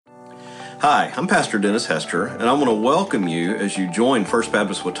Hi, I'm Pastor Dennis Hester, and I want to welcome you as you join First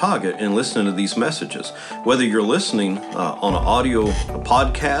Baptist Watauga in listening to these messages. Whether you're listening on an audio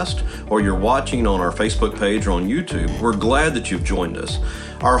podcast or you're watching on our Facebook page or on YouTube, we're glad that you've joined us.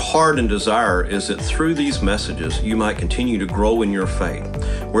 Our heart and desire is that through these messages, you might continue to grow in your faith.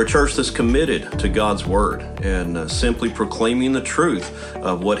 We're a church that's committed to God's Word and simply proclaiming the truth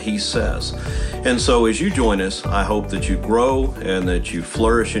of what He says. And so as you join us, I hope that you grow and that you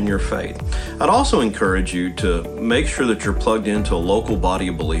flourish in your faith. I'd also encourage you to make sure that you're plugged into a local body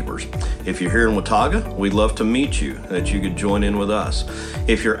of believers. If you're here in Watauga, we'd love to meet you, that you could join in with us.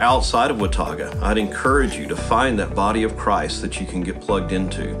 If you're outside of Watauga, I'd encourage you to find that body of Christ that you can get plugged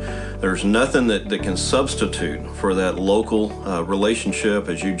into. There's nothing that can substitute for that local relationship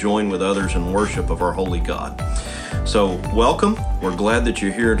as you join with others in worship of our holy God. So welcome. We're glad that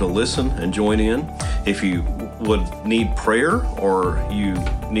you're here to listen and join in. If you would need prayer or you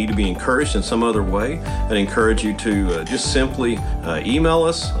need to be encouraged in some other way, I'd encourage you to just simply email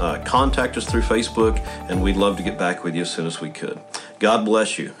us, contact us through Facebook, and we'd love to get back with you as soon as we could. God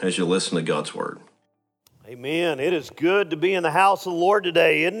bless you as you listen to God's Word. Amen. It is good to be in the house of the Lord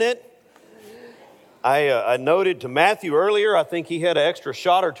today, isn't it? I noted to Matthew earlier, I think he had an extra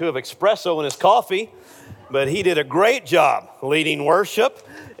shot or two of espresso in his coffee, but he did a great job leading worship,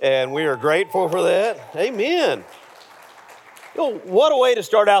 and we are grateful for that. Amen. What a way to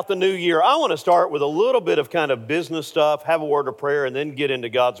start out the new year. I want to start with a little bit of kind of business stuff, have a word of prayer, and then get into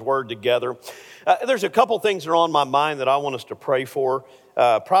God's Word together. There's a couple things that are on my mind that I want us to pray for.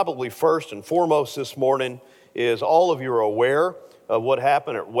 Probably first and foremost this morning is all of you are aware of what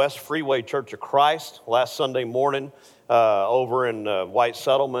happened at West Freeway Church of Christ last Sunday morning over in White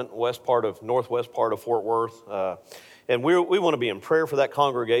Settlement, northwest part of Fort Worth. And we want to be in prayer for that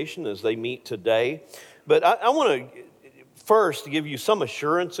congregation as they meet today. But I want to first give you some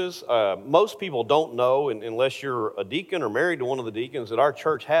assurances. Most people don't know, unless you're a deacon or married to one of the deacons, that our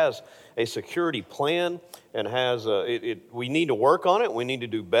church has a security plan and has we need to work on it. We need to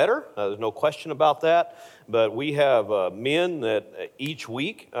do better. There's no question about that. But we have men that each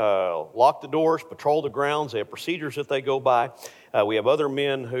week lock the doors, patrol the grounds. They have procedures that they go by. We have other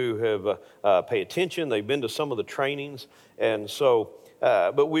men who have paid attention. They've been to some of the trainings. And so,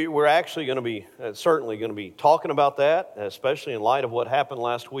 but we're actually going to be, certainly going to be talking about that, especially in light of what happened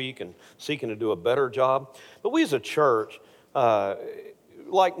last week and seeking to do a better job. But we as a church,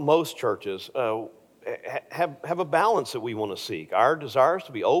 like most churches, have a balance that we want to seek. Our desire is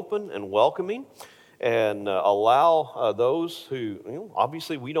to be open and welcoming and allow those who,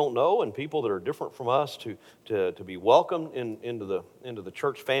 obviously we don't know, and people that are different from us to be welcomed into the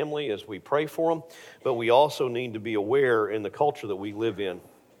church family as we pray for them. But we also need to be aware in the culture that we live in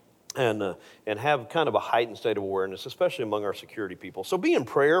and have kind of a heightened state of awareness, especially among our security people. So be in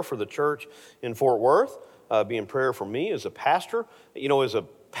prayer for the church in Fort Worth. Be in prayer for me as a pastor. As a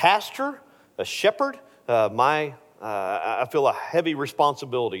pastor, a shepherd, I feel a heavy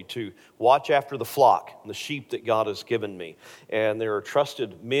responsibility to watch after the flock, the sheep that God has given me. And there are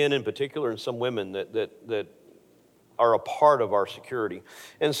trusted men in particular and some women that are a part of our security.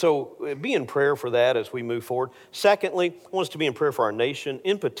 And so be in prayer for that as we move forward. Secondly, I want us to be in prayer for our nation.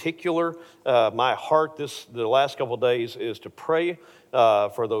 In particular, my heart the last couple of days is to pray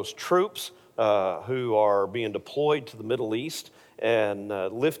for those troops who are being deployed to the Middle East and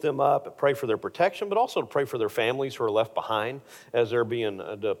lift them up and pray for their protection, but also to pray for their families who are left behind as they're being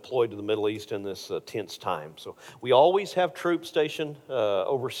deployed to the Middle East in this tense time. So we always have troops stationed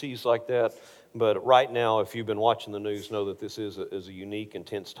overseas like that, but right now, if you've been watching the news, know that this is a unique and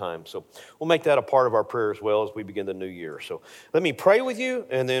tense time. So we'll make that a part of our prayer as well as we begin the new year. So let me pray with you,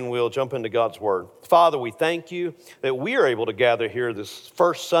 and then we'll jump into God's Word. Father, we thank you that we are able to gather here this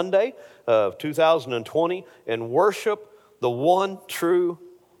first Sunday of 2020 and worship the one true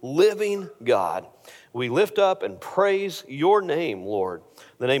living God. We lift up and praise your name, Lord.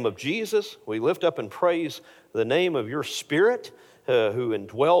 In the name of Jesus, we lift up and praise the name of your Spirit who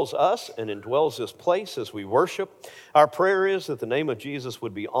indwells us and indwells this place as we worship. Our prayer is that the name of Jesus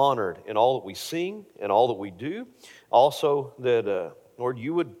would be honored in all that we sing and all that we do. Also that, Lord,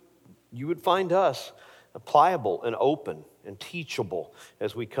 you would find us pliable and open and teachable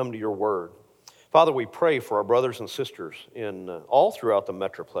as we come to your word. Father, we pray for our brothers and sisters in all throughout the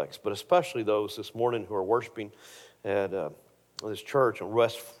Metroplex, but especially those this morning who are worshiping at this church,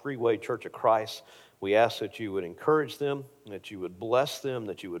 West Freeway Church of Christ. We ask that you would encourage them, that you would bless them,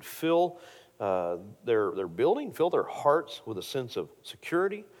 that you would fill their building, fill their hearts with a sense of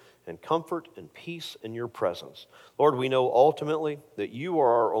security and comfort and peace in your presence. Lord, we know ultimately that you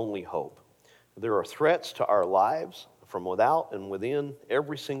are our only hope. There are threats to our lives from without and within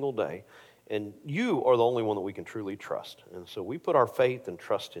every single day. And you are the only one that we can truly trust. And so we put our faith and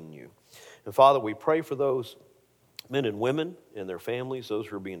trust in you. And Father, we pray for those men and women and their families, those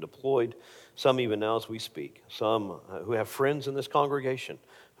who are being deployed, some even now as we speak, some who have friends in this congregation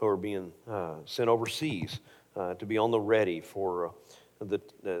who are being sent overseas to be on the ready for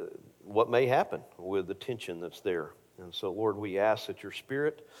what may happen with the tension that's there. And so, Lord, we ask that your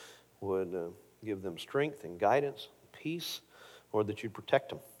Spirit would give them strength and guidance, peace, Lord, that you protect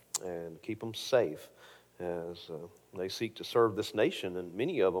them and keep them safe as they seek to serve this nation, and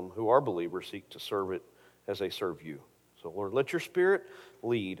many of them who are believers seek to serve it as they serve you. So, Lord, let your Spirit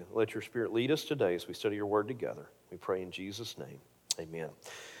lead. Let your Spirit lead us today as we study your word together. We pray in Jesus' name. Amen.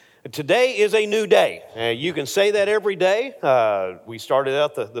 Today is a new day. You can say that every day. We started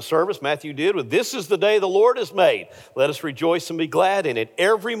out the service, Matthew did, with "This is the day the Lord has made. Let us rejoice and be glad in it."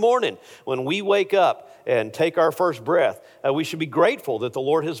 Every morning when we wake up and take our first breath, we should be grateful that the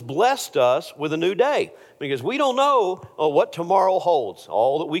Lord has blessed us with a new day, because we don't know what tomorrow holds.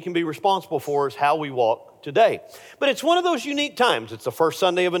 All that we can be responsible for is how we walk today. But it's one of those unique times. It's the first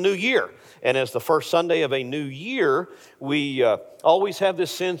Sunday of a new year. And as the first Sunday of a new year, we always have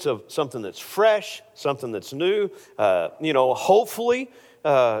this sense of something that's fresh, something that's new. Hopefully,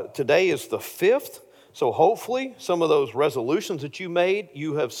 today is the 5th. So hopefully, some of those resolutions that you made,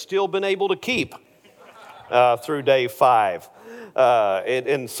 you have still been able to keep through day 5.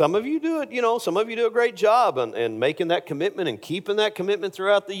 And some of you do it, some of you do a great job in making that commitment and keeping that commitment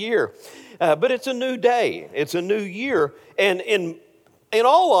throughout the year. But it's a new day. It's a new year. And in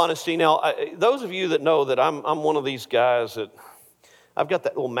all honesty, now, those of you that know that I'm one of these guys that I've got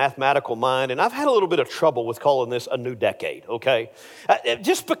that little mathematical mind, and I've had a little bit of trouble with calling this a new decade, okay?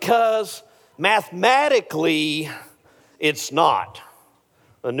 Just because mathematically it's not.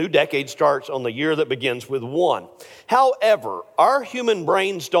 A new decade starts on the year that begins with 1. However, our human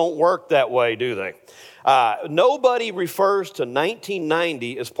brains don't work that way, do they? Nobody refers to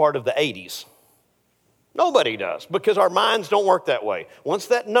 1990 as part of the 80s. Nobody does, because our minds don't work that way. Once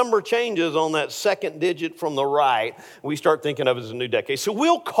that number changes on that second digit from the right, we start thinking of it as a new decade. So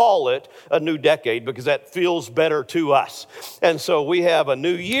we'll call it a new decade because that feels better to us. And so we have a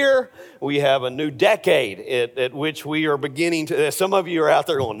new year, we have a new decade at which we are beginning to, some of you are out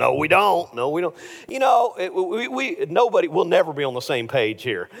there going, no, we don't. Nobody will never be on the same page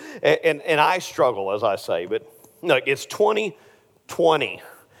here. And I struggle, as I say, but look, it's 2020.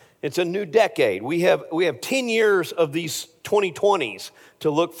 It's a new decade. We have 10 years of these 2020s to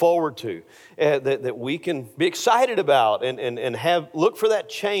look forward to that we can be excited about and look for that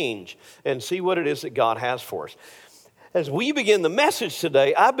change and see what it is that God has for us. As we begin the message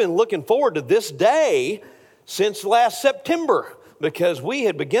today, I've been looking forward to this day since last September, because we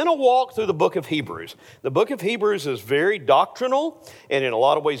had begun a walk through the book of Hebrews. The book of Hebrews is very doctrinal and in a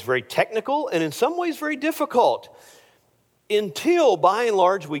lot of ways very technical and in some ways very difficult. Until, by and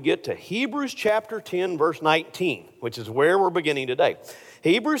large, we get to Hebrews chapter 10, verse 19, which is where we're beginning today.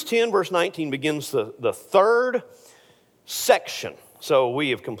 Hebrews 10, verse 19 begins the third section. So we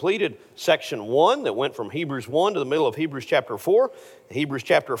have completed section 1 that went from Hebrews 1 to the middle of Hebrews chapter 4. Hebrews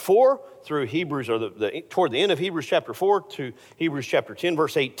chapter 4 through Hebrews, or toward the end of Hebrews chapter 4 to Hebrews chapter 10,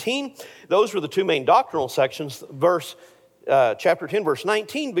 verse 18. Those were the two main doctrinal sections. Chapter 10, verse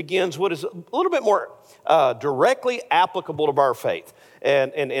 19 begins what is a little bit more directly applicable to our faith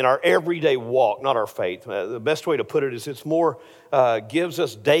and in our everyday walk, not our faith. The best way to put it is it's more gives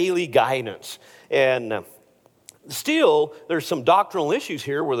us daily guidance. And still, there's some doctrinal issues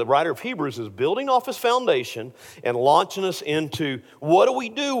here where the writer of Hebrews is building off his foundation and launching us into what do we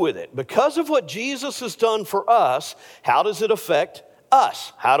do with it? Because of what Jesus has done for us, how does it affect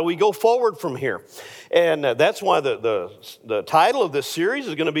us? How do we go forward from here? And that's why the title of this series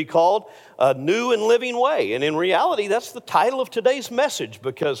is going to be called A New and Living Way. And in reality, that's the title of today's message,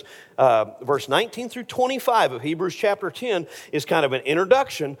 because verse 19 through 25 of Hebrews chapter 10 is kind of an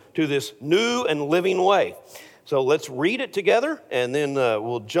introduction to this new and living way. So let's read it together, and then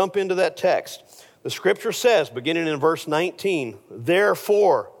we'll jump into that text. The scripture says, beginning in verse 19,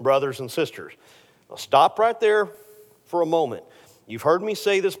 "Therefore, brothers and sisters." I'll stop right there for a moment. You've heard me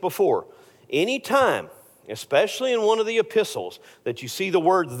say this before. Anytime, especially in one of the epistles, that you see the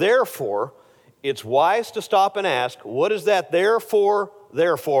word therefore, it's wise to stop and ask, what is that therefore?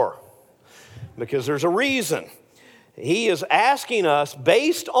 Because there's a reason. He is asking us,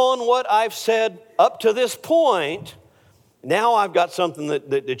 based on what I've said up to this point, now I've got something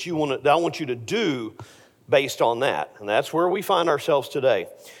that I want you to do based on that. And that's where we find ourselves today.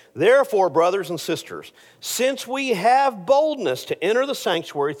 Therefore, brothers and sisters, since we have boldness to enter the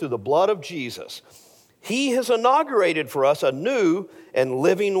sanctuary through the blood of Jesus, He has inaugurated for us a new and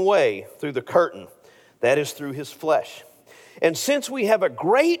living way through the curtain. That is through his flesh. And since we have a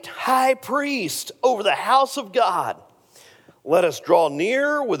great high priest over the house of God, let us draw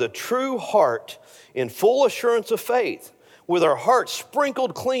near with a true heart in full assurance of faith, with our hearts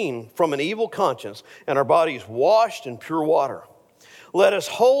sprinkled clean from an evil conscience and our bodies washed in pure water. Let us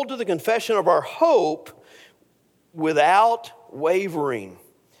hold to the confession of our hope without wavering,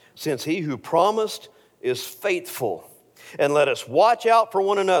 since he who promised is faithful. And let us watch out for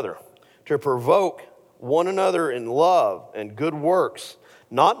one another to provoke one another in love and good works,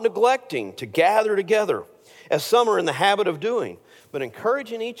 not neglecting to gather together, as some are in the habit of doing, but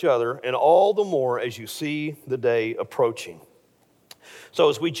encouraging each other, and all the more as you see the day approaching. So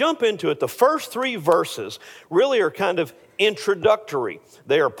as we jump into it, the first 3 verses really are kind of introductory.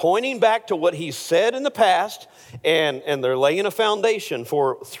 They are pointing back to what he said in the past, and they're laying a foundation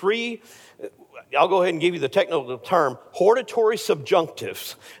for 3, I'll go ahead and give you the technical term, hortatory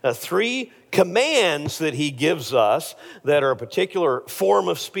subjunctives, 3 commands that he gives us that are a particular form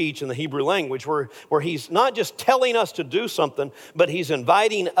of speech in the Hebrew language where he's not just telling us to do something, but he's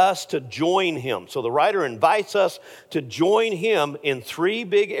inviting us to join him. So the writer invites us to join him in 3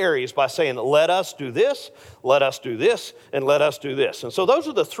 big areas by saying, let us do this, let us do this, and let us do this. And so those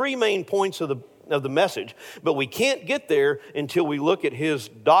are the 3 main points of the message, but we can't get there until we look at his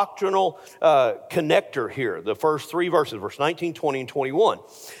doctrinal connector here, the first 3 verses, verse 19, 20, and 21.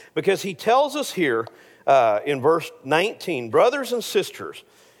 Because he tells us here in verse 19, brothers and sisters,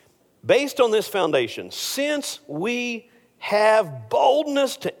 based on this foundation, since we have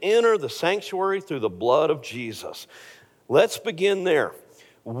boldness to enter the sanctuary through the blood of Jesus. Let's begin there.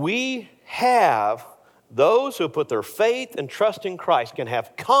 We have, those who put their faith and trust in Christ can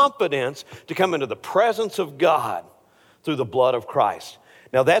have confidence to come into the presence of God through the blood of Christ.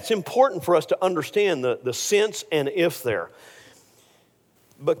 Now that's important for us to understand the since and if there.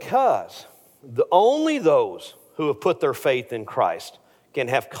 Because only those who have put their faith in Christ can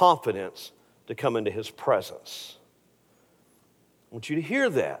have confidence to come into his presence. I want you to hear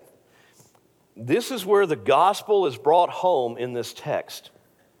that. This is where the gospel is brought home in this text.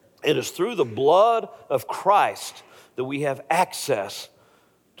 It is through the blood of Christ that we have access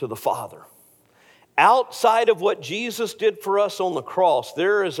to the Father. Outside of what Jesus did for us on the cross,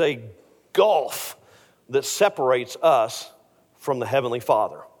 there is a gulf that separates us from the Heavenly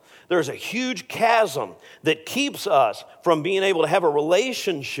Father. There's a huge chasm that keeps us from being able to have a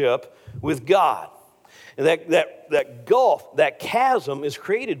relationship with God. And that gulf, that chasm is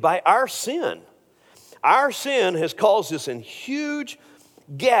created by our sin. Our sin has caused this huge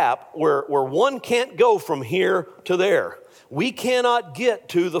gap where one can't go from here to there. We cannot get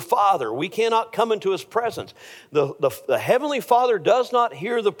to the Father. We cannot come into his presence. The Heavenly Father does not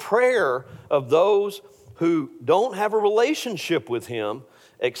hear the prayer of those who don't have a relationship with him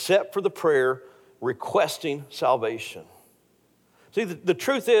except for the prayer requesting salvation. See, the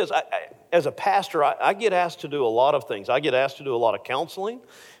truth is, as a pastor, I get asked to do a lot of things. I get asked to do a lot of counseling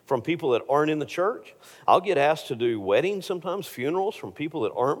from people that aren't in the church. I'll get asked to do weddings sometimes, funerals from people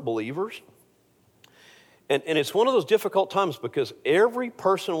that aren't believers. And it's one of those difficult times because every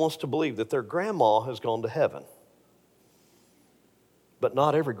person wants to believe that their grandma has gone to heaven. But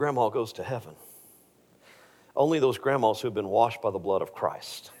not every grandma goes to heaven. Only those grandmas who have been washed by the blood of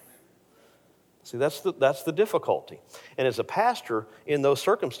Christ. See, that's the difficulty. And as a pastor, in those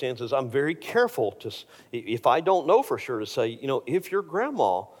circumstances, I'm very careful to, if I don't know for sure, to say, if your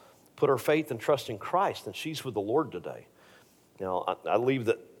grandma put her faith and trust in Christ, then she's with the Lord today. Now, I leave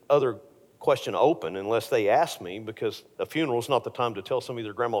the other question open unless they ask me, because a funeral is not the time to tell somebody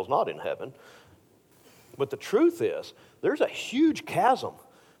their grandma's not in heaven. But the truth is, there's a huge chasm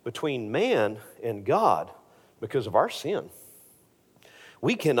between man and God because of our sin.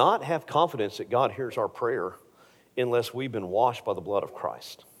 We cannot have confidence that God hears our prayer unless we've been washed by the blood of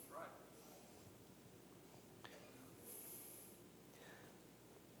Christ.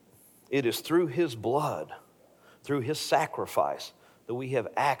 It is through his blood, through his sacrifice, that we have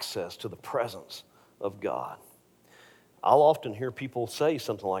access to the presence of God. I'll often hear people say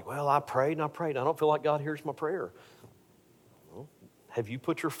something like, well, I prayed and I prayed. I don't feel like God hears my prayer. Well, have you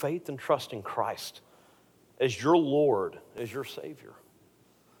put your faith and trust in Christ as your Lord, as your Savior?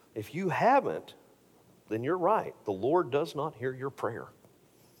 If you haven't, then you're right. The Lord does not hear your prayer.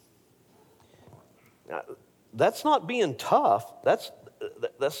 Now, that's not being tough. That's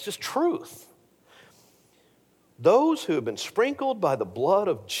just truth. Those who have been sprinkled by the blood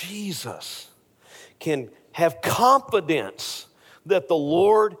of Jesus can have confidence that the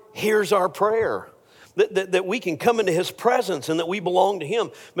Lord hears our prayer. that we can come into his presence and that we belong to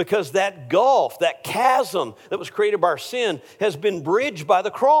him, because that gulf, that chasm that was created by our sin has been bridged by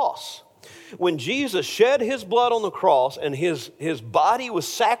the cross. When Jesus shed his blood on the cross and his body was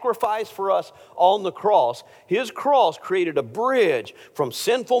sacrificed for us on the cross, his cross created a bridge from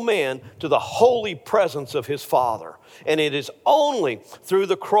sinful man to the holy presence of his Father. And it is only through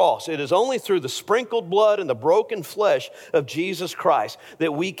the cross, it is only through the sprinkled blood and the broken flesh of Jesus Christ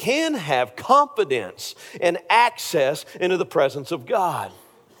that we can have confidence and access into the presence of God.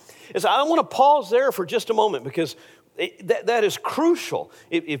 And so I want to pause there for just a moment, because that is crucial.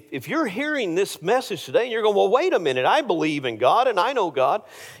 If you're hearing this message today and you're going, well, wait a minute, I believe in God and I know God.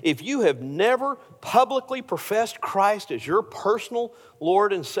 If you have never publicly professed Christ as your personal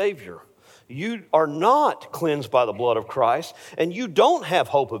Lord and Savior, you are not cleansed by the blood of Christ, and you don't have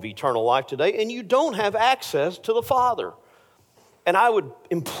hope of eternal life today, and you don't have access to the Father. And I would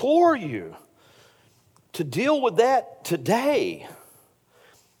implore you to deal with that today.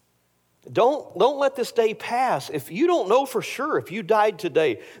 Don't let this day pass. If you don't know for sure, if you died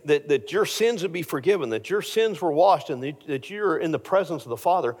today, that your sins would be forgiven, that your sins were washed, and that you're in the presence of the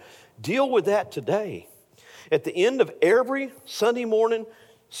Father, deal with that today. At the end of every Sunday morning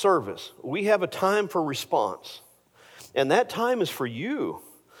service, we have a time for response. And that time is for you.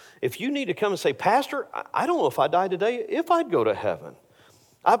 If you need to come and say, Pastor, I don't know if I died today, if I'd go to heaven.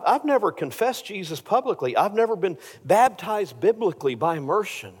 I've never confessed Jesus publicly. I've never been baptized biblically by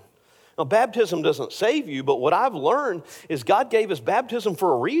immersion. Now, baptism doesn't save you, but what I've learned is God gave us baptism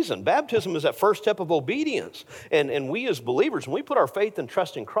for a reason. Baptism is that first step of obedience. And we as believers, when we put our faith and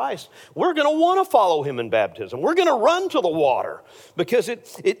trust in Christ, we're going to want to follow him in baptism. We're going to run to the water because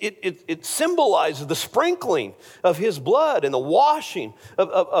it symbolizes the sprinkling of his blood and the washing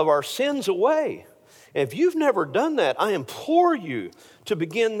of our sins away. And if you've never done that, I implore you to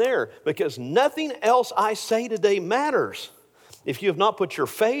begin there, because nothing else I say today matters if you have not put your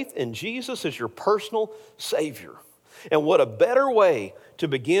faith in Jesus as your personal Savior. And what a better way to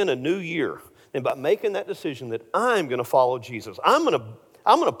begin a new year than by making that decision that I'm going to follow Jesus. I'm going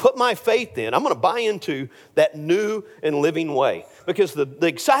to put my faith in. I'm going to buy into that new and living way. Because the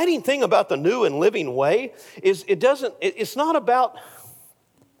exciting thing about the new and living way is it's not about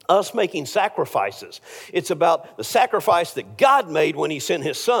us making sacrifices. It's about the sacrifice that God made when he sent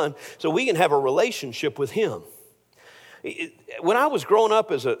his Son so we can have a relationship with him. When I was growing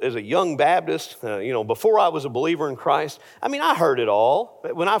up as a young Baptist, before I was a believer in Christ, I heard it all.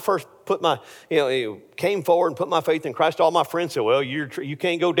 When I first came forward and put my faith in Christ, all my friends said, well, you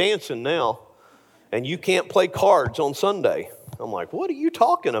can't go dancing now, and you can't play cards on Sunday. I'm like, what are you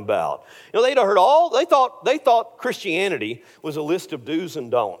talking about? They'd heard they thought Christianity was a list of do's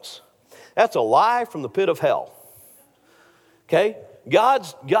and don'ts. That's a lie from the pit of hell. Okay?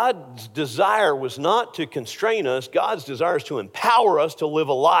 God's desire was not to constrain us. God's desire is to empower us to live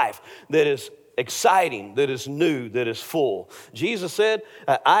a life that is exciting, that is new, that is full. Jesus said,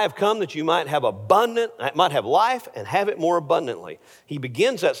 I have come that you might have life and have it more abundantly. He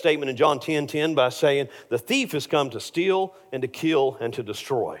begins that statement in John 10:10 by saying, the thief has come to steal and to kill and to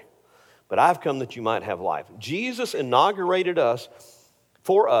destroy. But I've come that you might have life. Jesus inaugurated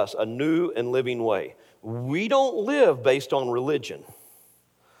for us a new and living way. We don't live based on religion.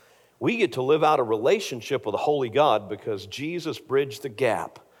 We get to live out a relationship with a holy God because Jesus bridged the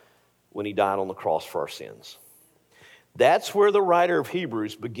gap when he died on the cross for our sins. That's where the writer of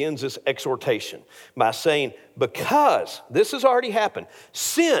Hebrews begins this exhortation by saying, because this has already happened,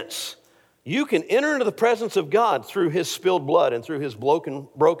 since you can enter into the presence of God through his spilled blood and through his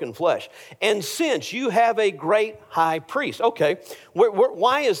broken flesh. And since you have a great high priest. Okay,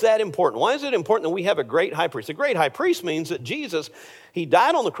 why is that important? Why is it important that we have a great high priest? A great high priest means that Jesus, he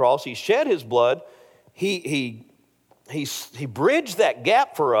died on the cross, he shed his blood, he bridged that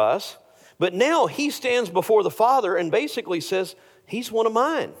gap for us, but now he stands before the Father and basically says, he's one of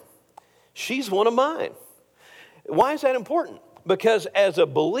mine. She's one of mine. Why is that important? Because as a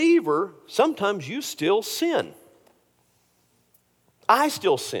believer, sometimes you still sin. I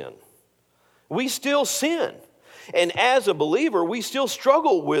still sin. We still sin. And as a believer, we still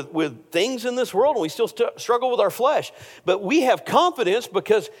struggle with things in this world, and we still struggle with our flesh. But we have confidence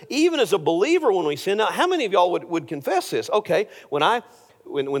because even as a believer when we sin, now how many of y'all would confess this? Okay,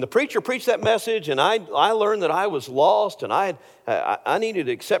 when the preacher preached that message and I learned that I was lost and I needed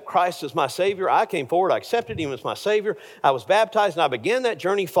to accept Christ as my Savior, I came forward, I accepted him as my Savior, I was baptized, and I began that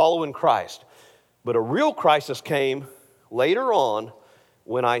journey following Christ. But a real crisis came later on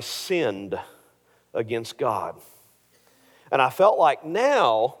when I sinned against God. And I felt like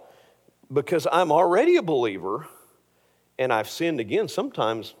now, because I'm already a believer and I've sinned again,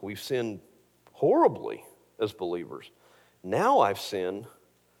 sometimes we've sinned horribly as believers. Now I've sinned.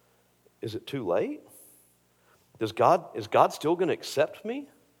 Is it too late? Is God still going to accept me?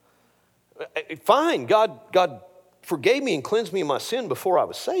 Fine, God forgave me and cleansed me of my sin before I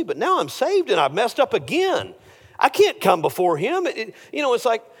was saved, but now I'm saved and I've messed up again. I can't come before him. It's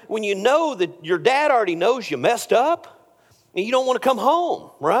like when you know that your dad already knows you messed up and you don't want to come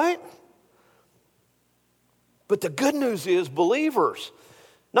home, right? But the good news is, believers,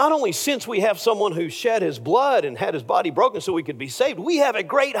 not only since we have someone who shed his blood and had his body broken so we could be saved, we have a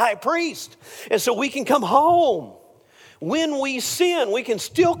great high priest, and so we can come home. When we sin, we can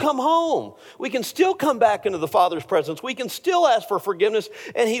still come home. We can still come back into the Father's presence. We can still ask for forgiveness,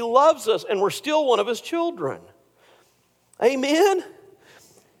 and he loves us, and we're still one of his children. Amen?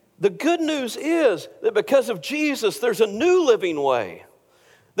 The good news is that because of Jesus, there's a new living way.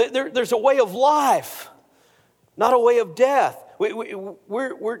 There's a way of life, not a way of death.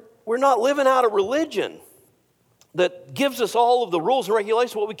 We're not living out a religion that gives us all of the rules and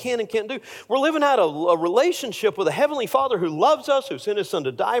regulations, what we can and can't do. We're living out a relationship with a Heavenly Father who loves us, who sent his Son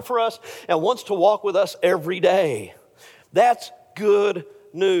to die for us, and wants to walk with us every day. That's good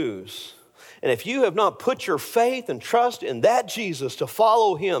news. And if you have not put your faith and trust in that Jesus to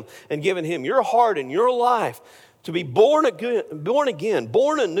follow him and given him your heart and your life, to be born again,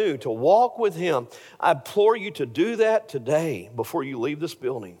 born anew, to walk with him, I implore you to do that today before you leave this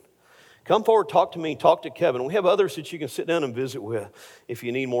building. Come forward, talk to me, talk to Kevin. We have others that you can sit down and visit with if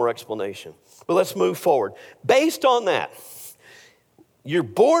you need more explanation. But let's move forward. Based on that, you're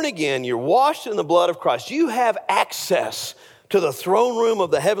born again, you're washed in the blood of Christ. You have access to the throne room of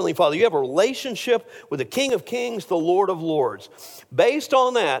the Heavenly Father. You have a relationship with the King of Kings, the Lord of Lords. Based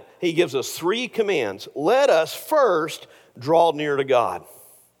on that, he gives us 3 commands. Let us first draw near to God.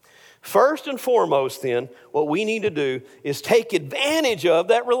 First and foremost, then, what we need to do is take advantage of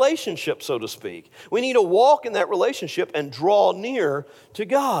that relationship, so to speak. We need to walk in that relationship and draw near to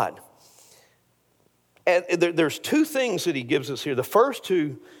God. And there's 2 things that he gives us here. The first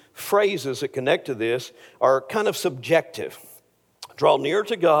 2 phrases that connect to this are kind of subjective. Draw near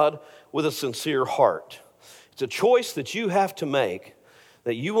to God with a sincere heart. It's a choice that you have to make,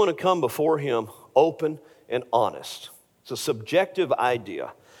 that you want to come before him open and honest. It's a subjective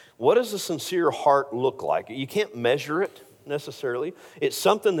idea. What does a sincere heart look like? You can't measure it necessarily. It's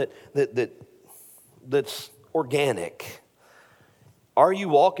something that's organic. Are you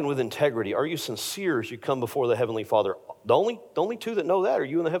walking with integrity? Are you sincere as you come before the Heavenly Father? The only 2 that know that are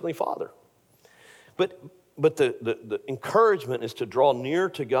you and the Heavenly Father. But the encouragement is to draw near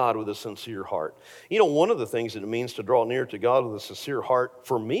to God with a sincere heart. One of the things that it means to draw near to God with a sincere heart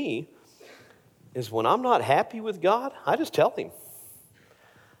for me is when I'm not happy with God, I just tell him.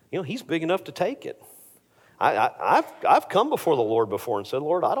 He's big enough to take it. I've come before the Lord before and said,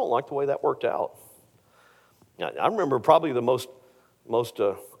 Lord, I don't like the way that worked out. I remember probably the most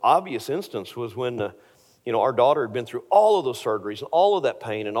obvious instance was when our daughter had been through all of those surgeries and all of that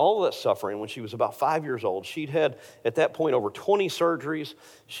pain and all of that suffering when she was about 5 years old. She'd had, at that point, over 20 surgeries.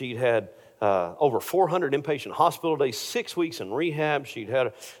 She'd had over 400 inpatient hospital days, 6 weeks in rehab. She'd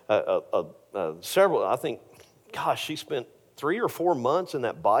had several, I think, she spent 3 or 4 months in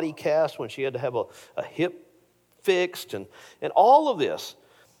that body cast when she had to have a hip fixed and all of this.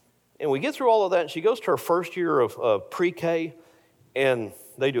 And we get through all of that, and she goes to her first year of pre-K, and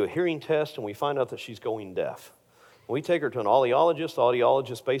they do a hearing test, and we find out that she's going deaf. We take her to an audiologist. The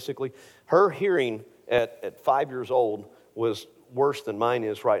audiologist basically, her hearing at 5 years old was worse than mine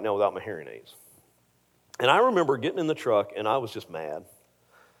is right now without my hearing aids. And I remember getting in the truck, and I was just mad.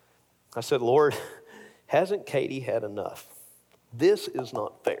 I said, Lord, hasn't Katie had enough? This is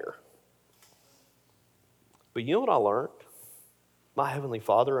not fair. But you know what I learned? My Heavenly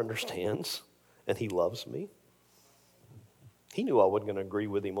Father understands, and he loves me. He knew I wasn't going to agree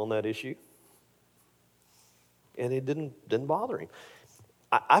with him on that issue. And it didn't bother him.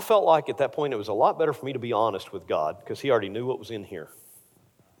 I felt like at that point it was a lot better for me to be honest with God because he already knew what was in here.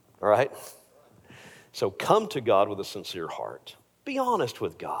 All right? So come to God with a sincere heart. Be honest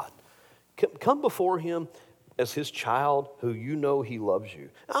with God. Come before him as his child who you know he loves you.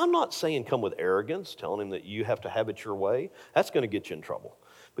 I'm not saying come with arrogance, telling him that you have to have it your way. That's going to get you in trouble.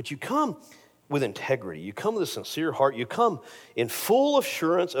 But you come with integrity. You come with a sincere heart. You come in full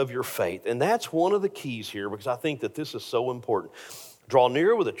assurance of your faith. And that's one of the keys here because I think that this is so important. Draw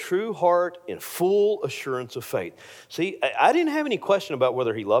near with a true heart in full assurance of faith. See, I didn't have any question about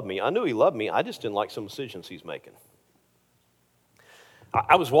whether he loved me. I knew he loved me. I just didn't like some decisions he's making.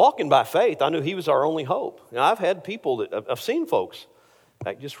 I was walking by faith. I knew he was our only hope. Now, I've had people that I've seen folks.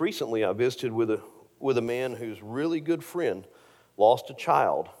 Like just recently, I visited with a man whose really good friend lost a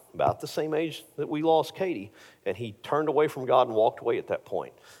child about the same age that we lost Katie, and he turned away from God and walked away at that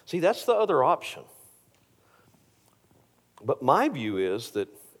point. See, that's the other option. But my view is that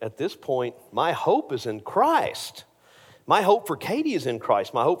at this point, my hope is in Christ. My hope for Katie is in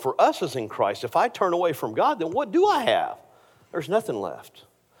Christ. My hope for us is in Christ. If I turn away from God, then what do I have? There's nothing left.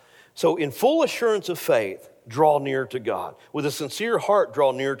 So in full assurance of faith, draw near to God. With a sincere heart,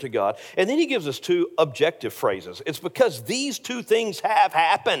 draw near to God. And then he gives us two objective phrases. It's because these two things have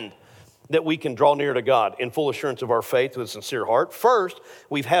happened that we can draw near to God in full assurance of our faith with a sincere heart. First,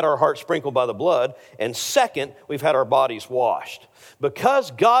 we've had our hearts sprinkled by the blood. And second, we've had our bodies washed.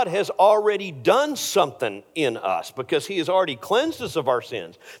 Because God has already done something in us, because he has already cleansed us of our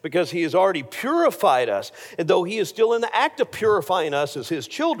sins, because he has already purified us, and though he is still in the act of purifying us as his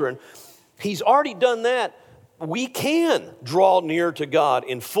children, he's already done that. We can draw near to God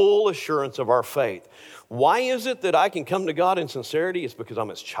in full assurance of our faith. Why is it that I can come to God in sincerity? It's because I'm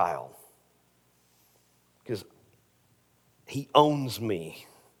his child. Because he owns me.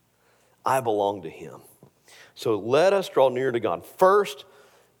 I belong to him. So let us draw near to God. First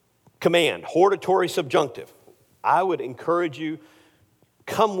command, hortatory subjunctive. I would encourage you,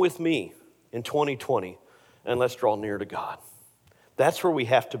 come with me in 2020 and let's draw near to God. That's where we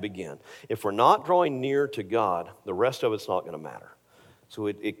have to begin. If we're not drawing near to God, the rest of it's not going to matter. So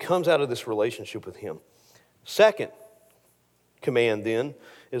it comes out of this relationship with him. Second command then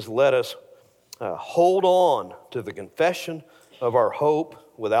is let us hold on to the confession of our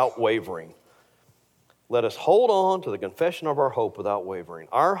hope without wavering. Let us hold on to the confession of our hope without wavering.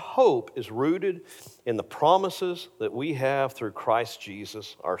 Our hope is rooted in the promises that we have through Christ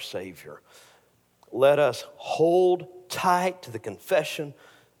Jesus, our Savior. Let us hold tight to the confession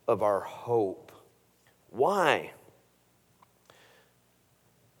of our hope. Why?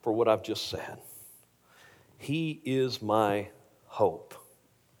 For what I've just said. He is my hope.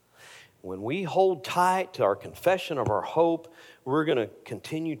 When we hold tight to our confession of our hope, we're going to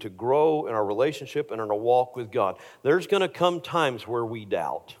continue to grow in our relationship and in our walk with God. There's going to come times where we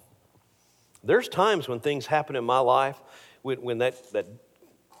doubt. There's times when things happen in my life when that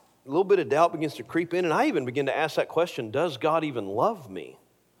little bit of doubt begins to creep in, and I even begin to ask that question, does God even love me?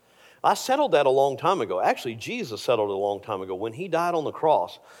 I settled that a long time ago. Actually, Jesus settled it a long time ago. When he died on the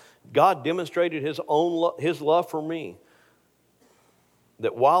cross, God demonstrated his love for me.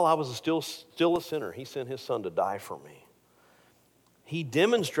 That while I was still a sinner, he sent his son to die for me. He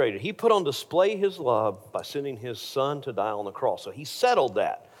demonstrated, he put on display his love by sending his son to die on the cross. So he settled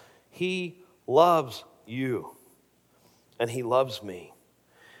that. He loves you, and he loves me.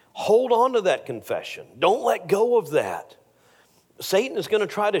 Hold on to that confession. Don't let go of that. Satan is going to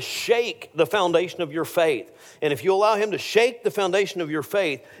try to shake the foundation of your faith. And if you allow him to shake the foundation of your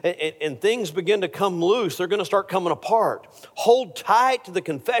faith and things begin to come loose, they're going to start coming apart. Hold tight to the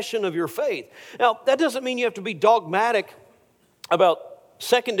confession of your faith. Now, that doesn't mean you have to be dogmatic about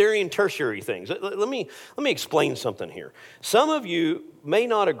secondary and tertiary things. Let me explain something here. Some of you may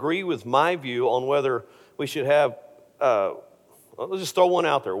not agree with my view on whether we should have, let's just throw one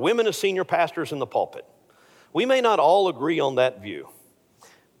out there, women as senior pastors in the pulpit. We may not all agree on that view.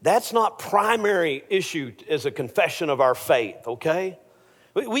 That's not primary issue as a confession of our faith, okay?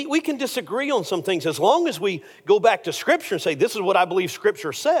 We can disagree on some things as long as we go back to Scripture and say, this is what I believe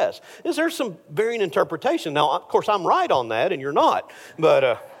Scripture says. There's some varying interpretation. Now, of course, I'm right on that and you're not,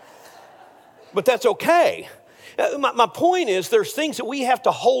 but that's okay. My point is there's things that we have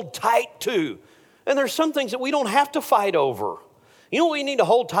to hold tight to, and there's some things that we don't have to fight over. You know what we need to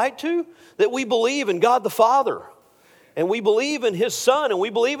hold tight to? That we believe in God the Father, and we believe in his Son, and we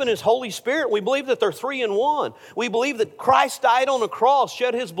believe in his Holy Spirit. We believe that they're three in one. We believe that Christ died on the cross,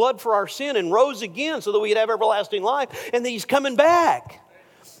 shed his blood for our sin, and rose again so that we could have everlasting life, and that he's coming back.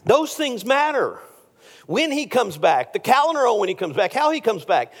 Those things matter. When he comes back, the calendar on when he comes back, how he comes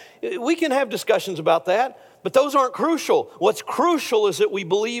back. We can have discussions about that, but those aren't crucial. What's crucial is that we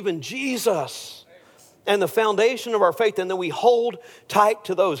believe in Jesus and the foundation of our faith, and then we hold tight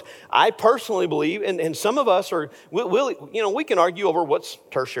to those. I personally believe, and some of us we can argue over what's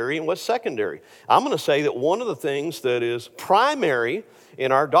tertiary and what's secondary. I'm going to say that one of the things that is primary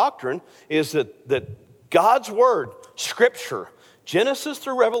in our doctrine is that God's Word, Scripture, Genesis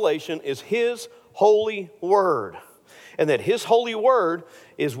through Revelation, is his holy Word, and that his holy Word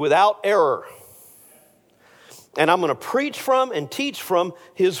is without error. And I'm going to preach from and teach from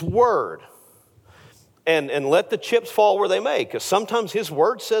his Word. And let the chips fall where they may, because sometimes his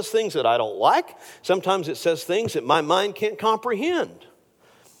word says things that I don't like. Sometimes it says things that my mind can't comprehend.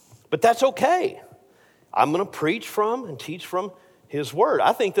 But that's okay. I'm going to preach from and teach from his word.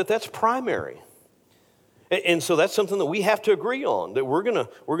 I think that that's primary. And so that's something that we have to agree on, that we're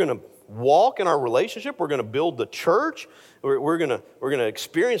gonna walk in our relationship. We're gonna build the church. We're gonna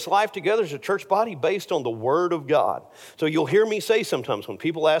experience life together as a church body based on the Word of God. So you'll hear me say sometimes when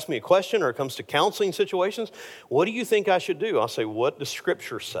people ask me a question or it comes to counseling situations, what do you think I should do? I'll say, what does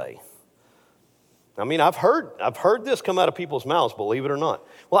Scripture say? I mean, I've heard this come out of people's mouths, believe it or not.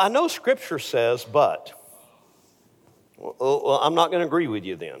 Well, I know Scripture says, but. Well, I'm not going to agree with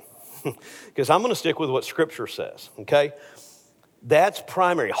you then, because I'm going to stick with what Scripture says, okay? That's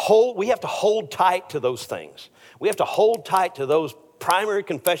primary. We have to hold tight to those things. We have to hold tight to those primary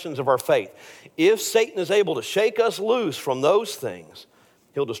confessions of our faith. If Satan is able to shake us loose from those things,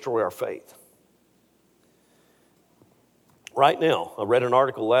 he'll destroy our faith. Right now, I read an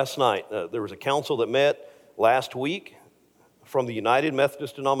article last night. There was a council that met last week from the United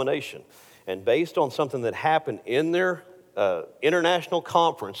Methodist denomination. And based on something that happened in their international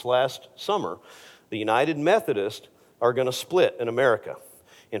conference last summer, the United Methodists are going to split in America.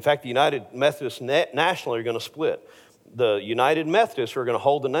 In fact, the United Methodists nationally are going to split. The United Methodists who are going to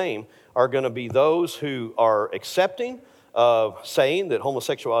hold the name are going to be those who are accepting of saying that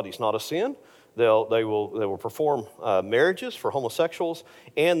homosexuality is not a sin. They will perform marriages for homosexuals,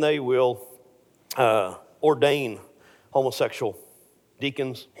 and they will ordain homosexual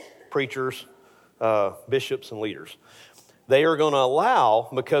deacons, preachers, bishops, and leaders. They are going to allow,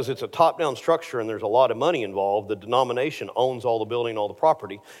 because it's a top-down structure and there's a lot of money involved, the denomination owns all the building, all the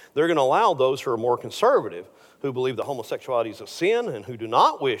property, they're going to allow those who are more conservative, who believe that homosexuality is a sin and who do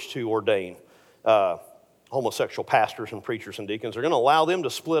not wish to ordain homosexual pastors and preachers and deacons, are going to allow them to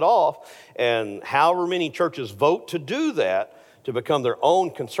split off, and however many churches vote to do that, to become their own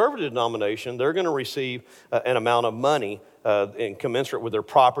conservative denomination, they're going to receive an amount of money and commensurate with their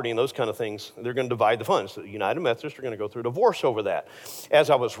property and those kind of things. They're going to divide the funds. The United Methodists are going to go through a divorce over that. As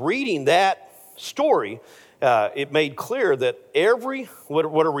I was reading that story, it made clear that what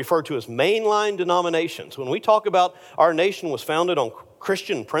are referred to as mainline denominations, when we talk about our nation was founded on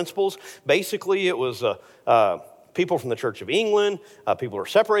Christian principles, basically it was people from the Church of England, people who are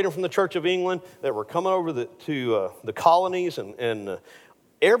separated from the Church of England that were coming over to the colonies, and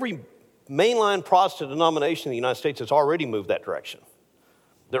every mainline Protestant denomination in the United States has already moved that direction.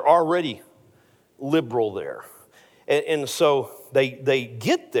 They're already liberal there. And so they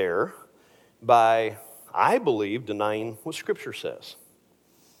get there by, I believe, denying what Scripture says.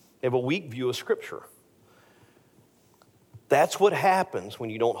 They have a weak view of Scripture. That's what happens when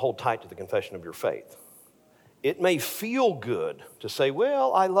you don't hold tight to the confession of your faith. It may feel good to say,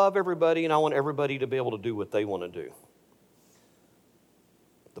 well, I love everybody and I want everybody to be able to do what they want to do.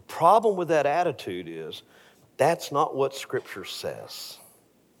 The problem with that attitude is that's not what Scripture says.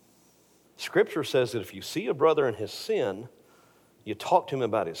 Scripture says that if you see a brother in his sin, you talk to him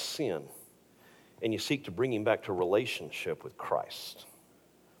about his sin and you seek to bring him back to a relationship with Christ.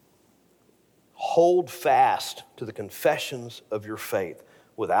 Hold fast to the confessions of your faith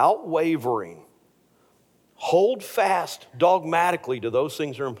without wavering. Hold fast dogmatically to those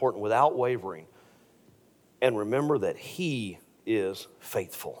things that are important without wavering. And remember that He is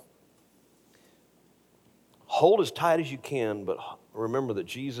faithful. Hold as tight as you can, but remember that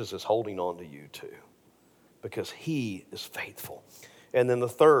Jesus is holding on to you too, because He is faithful. And then the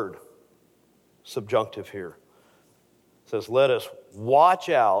third subjunctive here says, let us watch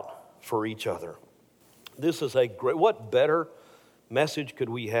out for each other. This is a great, what better message could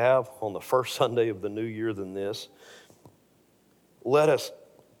we have on the first Sunday of the new year than this? Let us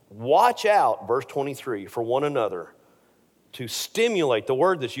watch out, verse 23, for one another to stimulate. The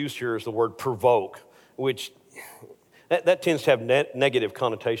word that's used here is the word provoke, which that tends to have negative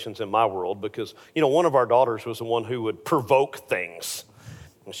connotations in my world because, one of our daughters was the one who would provoke things.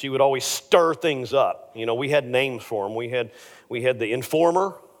 And she would always stir things up. We had names for them. We had the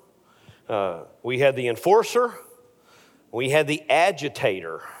informer. We had the enforcer. We had the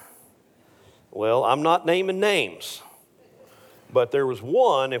agitator. Well, I'm not naming names, but there was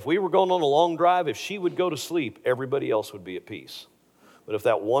one, if we were going on a long drive, if she would go to sleep, everybody else would be at peace. But if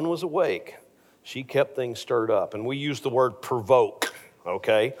that one was awake, she kept things stirred up. And we use the word provoke,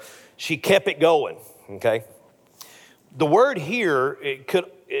 okay? She kept it going, okay? The word here, it could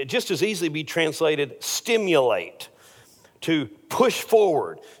just as easily be translated stimulate, to push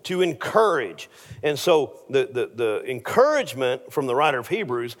forward, to encourage. And so the encouragement from the writer of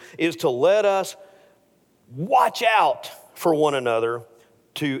Hebrews is to let us watch out for one another,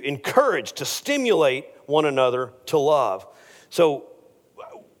 to encourage, to stimulate one another to love. So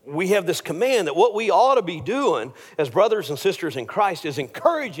we have this command that what we ought to be doing as brothers and sisters in Christ is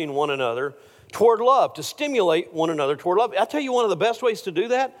encouraging one another toward love, to stimulate one another toward love. I'll tell you one of the best ways to do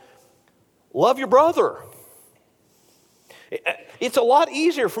that. Love your brother. It's a lot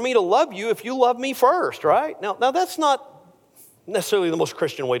easier for me to love you if you love me first, right? Now that's not necessarily the most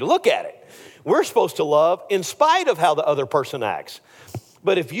Christian way to look at it. We're supposed to love in spite of how the other person acts.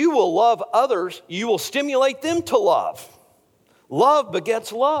 But if you will love others, you will stimulate them to love. Love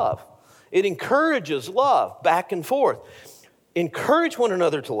begets love. It encourages love back and forth. Encourage one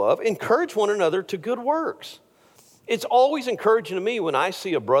another to love. Encourage one another to good works. It's always encouraging to me when I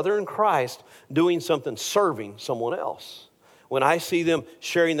see a brother in Christ doing something serving someone else. When I see them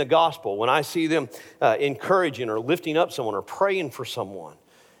sharing the gospel, when I see them encouraging or lifting up someone or praying for someone,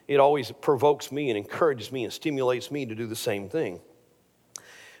 it always provokes me and encourages me and stimulates me to do the same thing.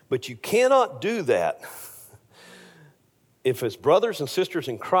 But you cannot do that if as brothers and sisters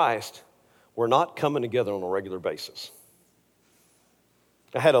in Christ, we're not coming together on a regular basis.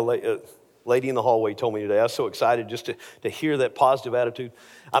 I had a lady in the hallway told me today, I was so excited just to hear that positive attitude.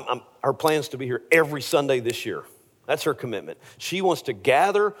 Her plan's to be here every Sunday this year. That's her commitment. She wants to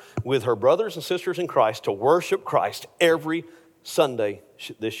gather with her brothers and sisters in Christ to worship Christ every Sunday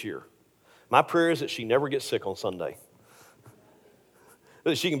this year. My prayer is that she never gets sick on Sunday.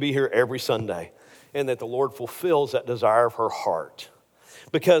 That she can be here every Sunday and that the Lord fulfills that desire of her heart.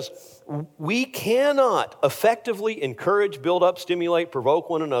 Because we cannot effectively encourage, build up, stimulate, provoke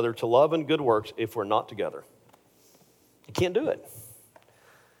one another to love and good works if we're not together. You can't do it.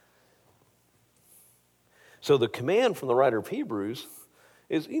 So the command from the writer of Hebrews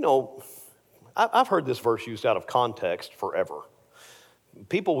is, I've heard this verse used out of context forever.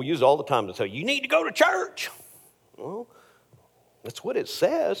 People will use it all the time to tell you need to go to church. Well, that's what it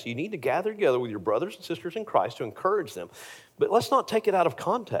says. You need to gather together with your brothers and sisters in Christ to encourage them. But let's not take it out of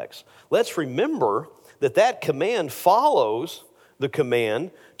context. Let's remember that command follows the command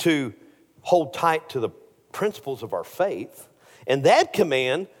to hold tight to the principles of our faith. And that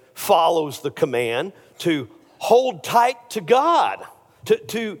command follows the command to hold tight to God,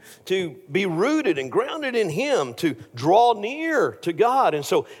 to be rooted and grounded in Him, to draw near to God. And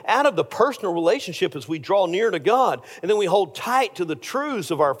so out of the personal relationship as we draw near to God, and then we hold tight to the truths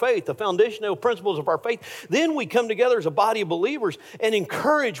of our faith, the foundational principles of our faith, then we come together as a body of believers and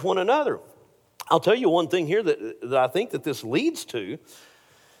encourage one another. I'll tell you one thing here that I think that this leads to.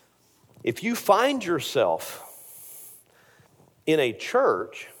 If you find yourself in a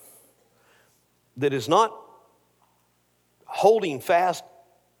church that is not holding fast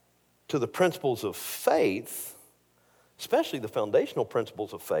to the principles of faith, especially the foundational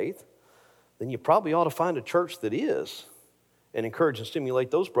principles of faith, then you probably ought to find a church that is and encourage and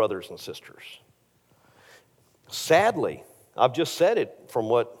stimulate those brothers and sisters. Sadly, I've just said it from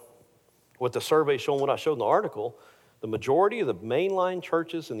what the survey showed and what I showed in the article, the majority of the mainline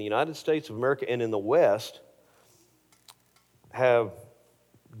churches in the United States of America and in the West have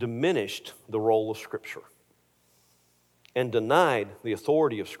diminished the role of Scripture and denied the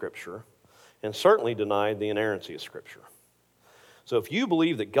authority of Scripture and certainly denied the inerrancy of Scripture. So if you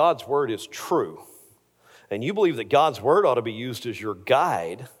believe that God's Word is true and you believe that God's Word ought to be used as your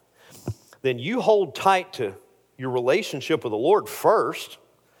guide, then you hold tight to your relationship with the Lord first.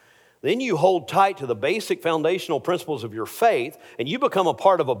 Then you hold tight to the basic foundational principles of your faith, and you become a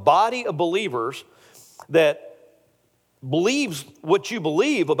part of a body of believers that believes what you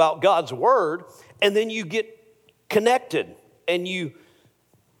believe about God's Word, and then you get connected and you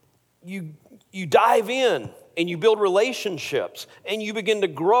dive in and you build relationships and you begin to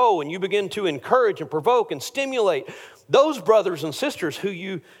grow and you begin to encourage and provoke and stimulate those brothers and sisters who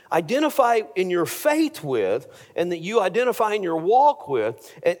you identify in your faith with and that you identify in your walk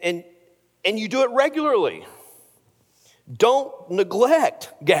with, and you do it regularly. Don't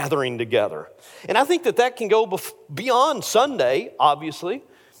neglect gathering together. And I think that can go beyond Sunday, obviously.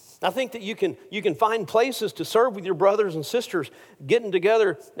 I think that you can find places to serve with your brothers and sisters, getting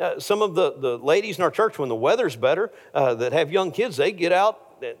together. Some of the ladies in our church, when the weather's better, that have young kids, they get out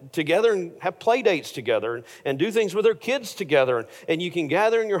together and have play dates together and do things with their kids together. And you can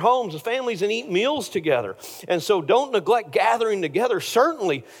gather in your homes as families and eat meals together. And so don't neglect gathering together,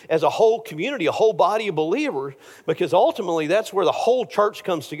 certainly as a whole community, a whole body of believers, because ultimately that's where the whole church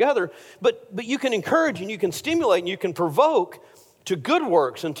comes together. But you can encourage and you can stimulate and you can provoke to good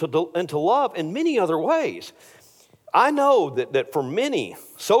works and to love in many other ways. I know that for many,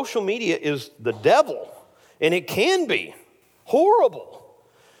 social media is the devil, and it can be horrible.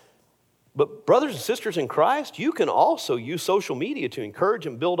 But brothers and sisters in Christ, you can also use social media to encourage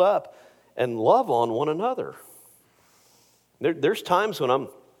and build up and love on one another. There's times when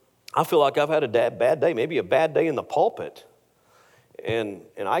I feel like I've had a bad day, maybe a bad day in the pulpit, and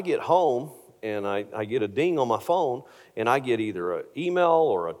I get home and I get a ding on my phone, and I get either an email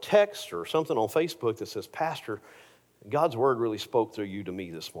or a text or something on Facebook that says, "Pastor, God's word really spoke through you to me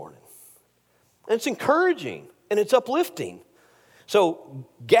this morning. And it's encouraging and it's uplifting. So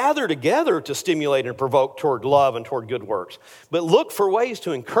gather together to stimulate and provoke toward love and toward good works. But look for ways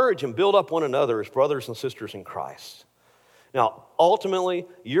to encourage and build up one another as brothers and sisters in Christ. Now, ultimately,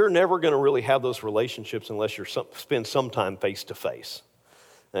 you're never going to really have those relationships unless you spend some time face to face.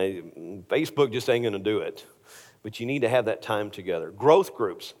 Facebook just ain't going to do it. But you need to have that time together. Growth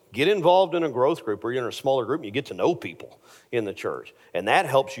groups. Get involved in a growth group where you're in a smaller group and you get to know people in the church. And that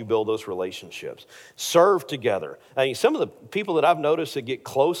helps you build those relationships. Serve together. I mean, some of the people that I've noticed that get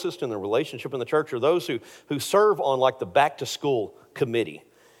closest in the relationship in the church are those who serve on like the back to school committee.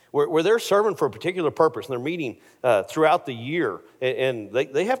 Where they're serving for a particular purpose and they're meeting throughout the year. And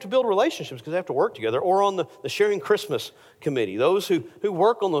they have to build relationships because they have to work together. Or on the Sharing Christmas committee, those who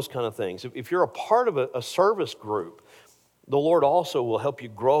work on those kind of things. If you're a part of a service group, the Lord also will help you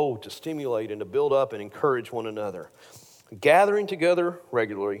grow to stimulate and to build up and encourage one another. Gathering together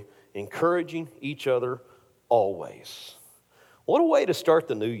regularly, encouraging each other always. What a way to start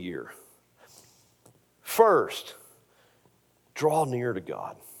the new year. First, draw near to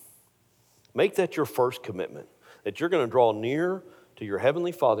God. Make that your first commitment, that you're going to draw near to your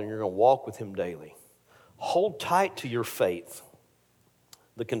Heavenly Father and you're going to walk with Him daily. Hold tight to your faith,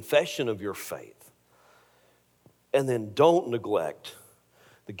 the confession of your faith. And then don't neglect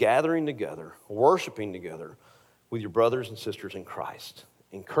the gathering together, worshiping together with your brothers and sisters in Christ,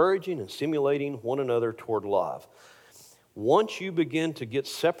 encouraging and stimulating one another toward love. Once you begin to get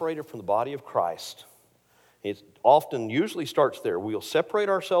separated from the body of Christ, it often usually starts there. We'll separate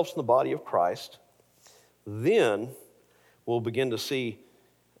ourselves from the body of Christ. Then we'll begin to see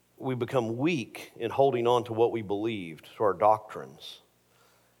we become weak in holding on to what we believed, to our doctrines.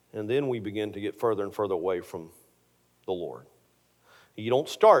 And then we begin to get further and further away from the Lord. You don't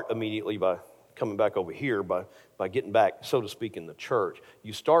start immediately by coming back over here, by getting back, so to speak, in the church.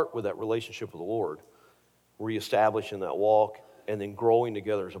 You start with that relationship with the Lord, reestablishing that walk, and then growing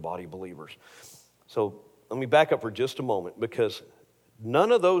together as a body of believers. So let me back up for just a moment, because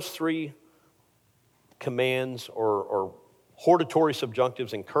none of those three commands or hortatory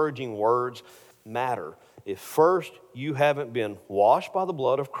subjunctives, encouraging words, matter if first you haven't been washed by the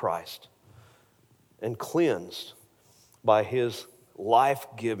blood of Christ and cleansed by His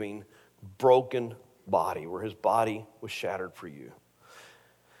life-giving, broken body, where His body was shattered for you.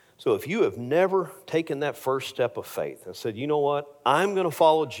 So if you have never taken that first step of faith and said, you know what, I'm going to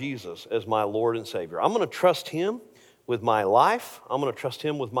follow Jesus as my Lord and Savior. I'm going to trust Him with my life. I'm going to trust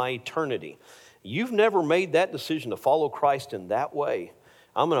Him with my eternity. You've never made that decision to follow Christ in that way.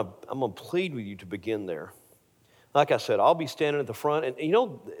 I'm going to plead with you to begin there. Like I said, I'll be standing at the front. And you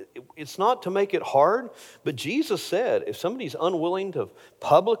know, it's not to make it hard, but Jesus said, if somebody's unwilling to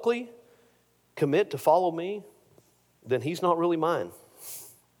publicly commit to follow me, then he's not really mine.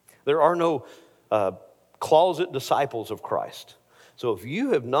 There are no closet disciples of Christ. So if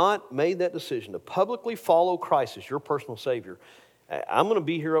you have not made that decision to publicly follow Christ as your personal Savior, I'm going to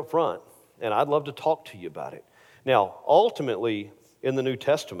be here up front, and I'd love to talk to you about it. Now, ultimately, in the New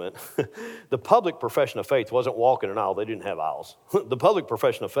Testament, the public profession of faith wasn't walking an aisle. They didn't have aisles. The public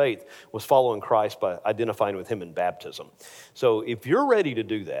profession of faith was following Christ by identifying with Him in baptism. So if you're ready to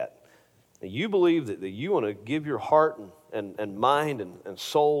do that, and you believe that you want to give your heart and mind and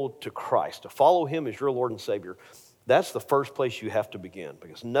soul to Christ, to follow Him as your Lord and Savior, that's the first place you have to begin,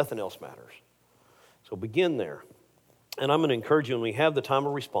 because nothing else matters. So begin there. And I'm going to encourage you, when we have the time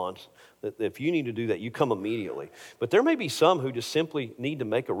of response, that if you need to do that, you come immediately. But there may be some who just simply need to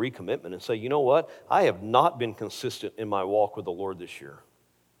make a recommitment and say, you know what? I have not been consistent in my walk with the Lord this year.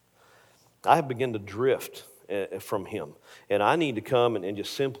 I have begun to drift from Him. And I need to come and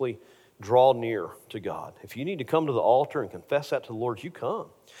just simply draw near to God. If you need to come to the altar and confess that to the Lord, you come.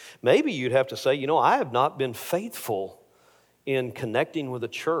 Maybe you'd have to say, you know, I have not been faithful in connecting with a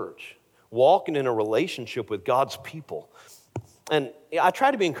church, walking in a relationship with God's people. And I try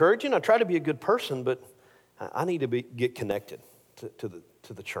to be encouraging, I try to be a good person, but I need to get connected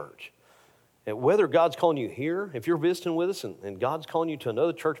to the church. And whether God's calling you here, if you're visiting with us and God's calling you to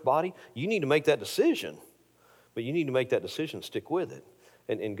another church body, you need to make that decision. But you need to make that decision, stick with it,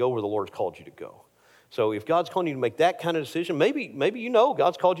 and go where the Lord's called you to go. So if God's calling you to make that kind of decision, maybe you know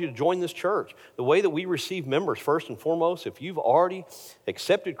God's called you to join this church. The way that we receive members, first and foremost, if you've already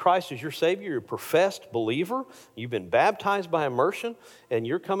accepted Christ as your Savior, you're a professed believer, you've been baptized by immersion, and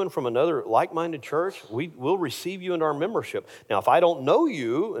you're coming from another like-minded church, we'll receive you into our membership. Now, if I don't know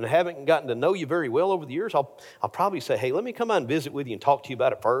you and haven't gotten to know you very well over the years, I'll probably say, hey, let me come out and visit with you and talk to you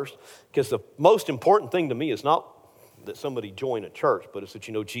about it first, because the most important thing to me is not that somebody join a church, but it's that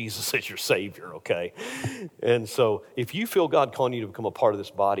you know Jesus is your Savior, okay? And so if you feel God calling you to become a part of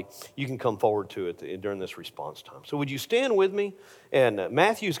this body, you can come forward to it during this response time. So would you stand with me? And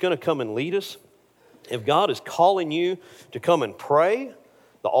Matthew's going to come and lead us. If God is calling you to come and pray,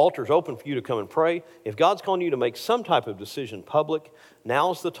 the altar's open for you to come and pray. If God's calling you to make some type of decision public,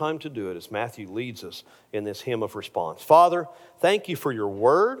 now's the time to do it as Matthew leads us in this hymn of response. Father, thank you for your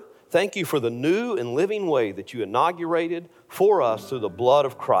word. Thank you for the new and living way that you inaugurated for us through the blood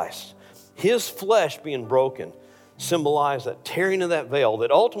of Christ. His flesh being broken symbolized that tearing of that veil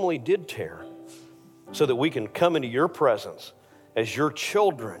that ultimately did tear so that we can come into your presence as your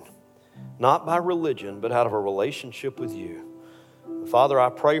children, not by religion, but out of a relationship with you. Father, I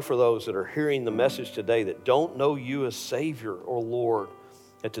pray for those that are hearing the message today that don't know you as Savior or Lord,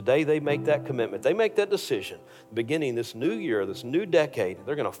 that today they make that commitment. They make that decision. Beginning this new year, this new decade,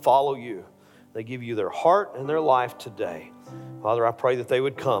 they're going to follow you. They give you their heart and their life today. Father, I pray that they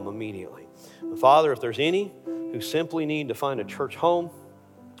would come immediately. And Father, if there's any who simply need to find a church home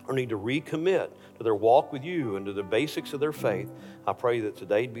or need to recommit to their walk with you and to the basics of their faith, I pray that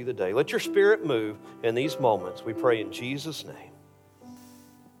today be the day. Let your Spirit move in these moments. We pray in Jesus' name.